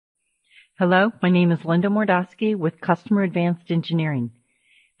Hello, my name is Linda Mordosky with Customer Advanced Engineering.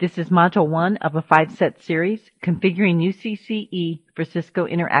 This is Module 1 of a 5-set series, Configuring UCCE for Cisco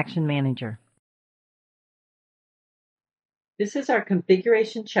Interaction Manager. This is our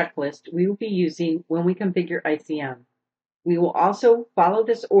configuration checklist we will be using when we configure ICM. We will also follow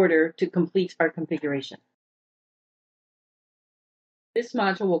this order to complete our configuration. This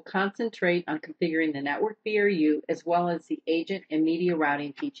module will concentrate on configuring the network VRU as well as the agent and media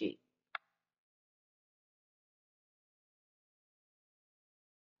routing PG.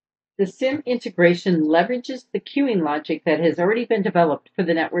 The CIM integration leverages the queuing logic that has already been developed for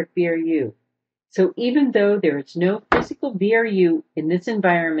the network VRU. So even though there is no physical VRU in this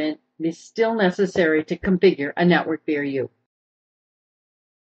environment, it is still necessary to configure a network VRU.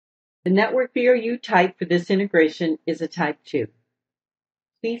 The network VRU type for this integration is a type 2.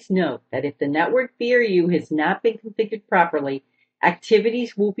 Please note that if the network VRU has not been configured properly,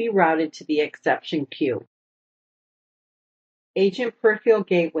 activities will be routed to the exception queue. Agent Peripheral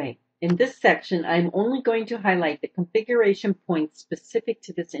Gateway. In this section, I'm only going to highlight the configuration points specific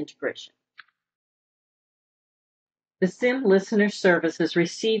to this integration. The CIM listener service is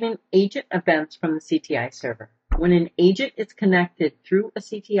receiving agent events from the CTI server. When an agent is connected through a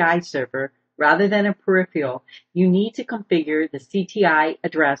CTI server rather than a peripheral, you need to configure the CTI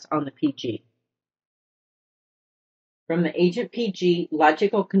address on the PG. From the agent PG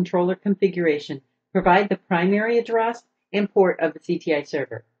logical controller configuration, provide the primary address and port of the CTI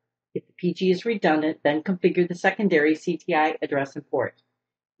server. If the PG is redundant, then configure the secondary CTI address and port.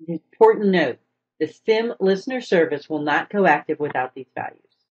 An important note, the CIM listener service will not go active without these values.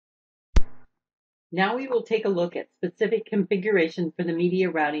 Now we will take a look at specific configuration for the media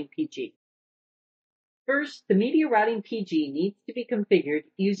routing PG. First, the media routing PG needs to be configured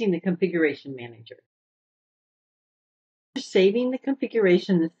using the configuration manager. After saving the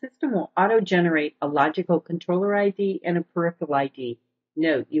configuration, the system will auto-generate a logical controller ID and a peripheral ID.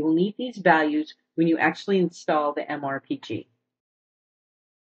 Note, you will need these values when you actually install the MRPG.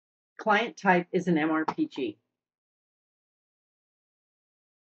 Client type is an MRPG.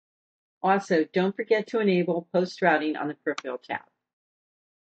 Also, don't forget to enable post-routing on the peripheral tab.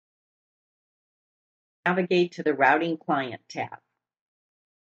 Navigate to the Routing Client tab.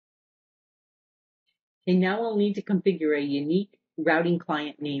 And now we'll need to configure a unique routing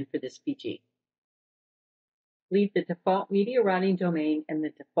client name for this PG. Leave the default media routing domain and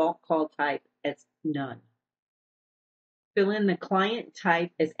the default call type as none. Fill in the client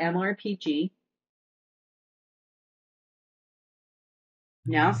type as MRPG.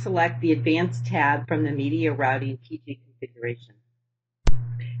 Now select the Advanced tab from the Media Routing PG configuration.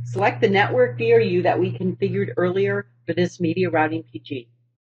 Select the network VRU that we configured earlier for this Media Routing PG.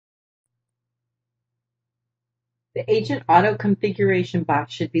 The Agent Auto Configuration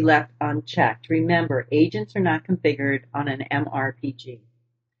box should be left unchecked. Remember, agents are not configured on an MRPG.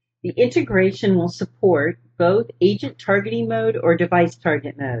 The integration will support both agent targeting mode or device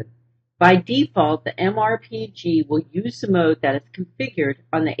target mode. By default, the MRPG will use the mode that is configured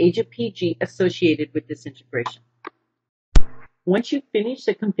on the agent PG associated with this integration. Once you finish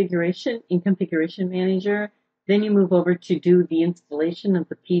the configuration in Configuration Manager, then you move over to do the installation of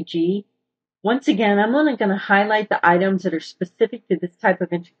the PG. Once again, I'm only going to highlight the items that are specific to this type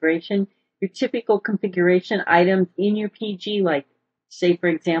of integration. Your typical configuration items in your PG, like, say, for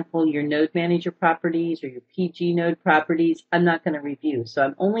example, your node manager properties or your PG node properties, I'm not going to review. So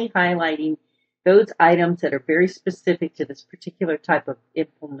I'm only highlighting those items that are very specific to this particular type of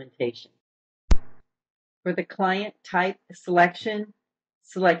implementation. For the client type selection,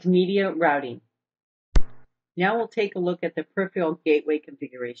 select Media Routing. Now we'll take a look at the peripheral gateway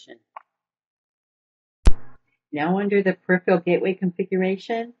configuration. Now under the peripheral gateway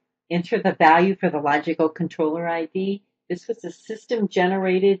configuration, enter the value for the logical controller ID. This was a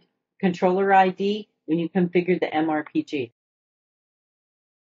system-generated controller ID when you configured the MRPG.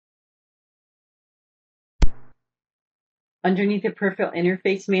 Underneath the peripheral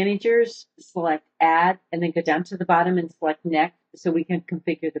interface managers, select Add, and then go down to the bottom and select Next so we can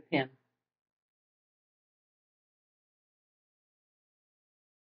configure the PIM.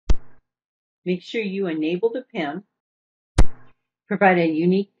 Make sure you enable the PIM, provide a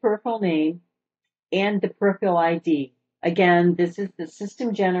unique peripheral name, and the peripheral ID. Again, this is the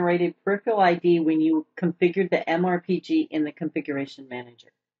system-generated peripheral ID when you configured the MRPG in the Configuration Manager.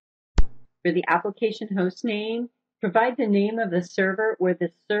 For the application host name, provide the name of the server where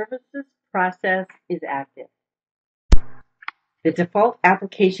the services process is active. The default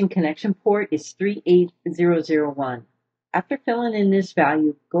application connection port is 38001. After filling in this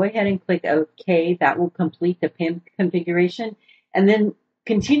value, go ahead and click OK. That will complete the PIM configuration. And then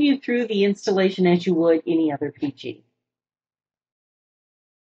Continue through the installation as you would any other PG.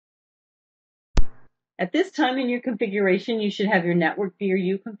 At this time in your configuration, you should have your network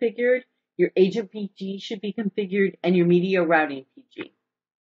VRU configured, your agent PG should be configured, and your media routing PG.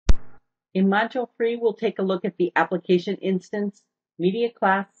 In Module 3, we'll take a look at the application instance, media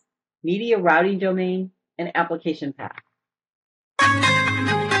class, media routing domain, and application path.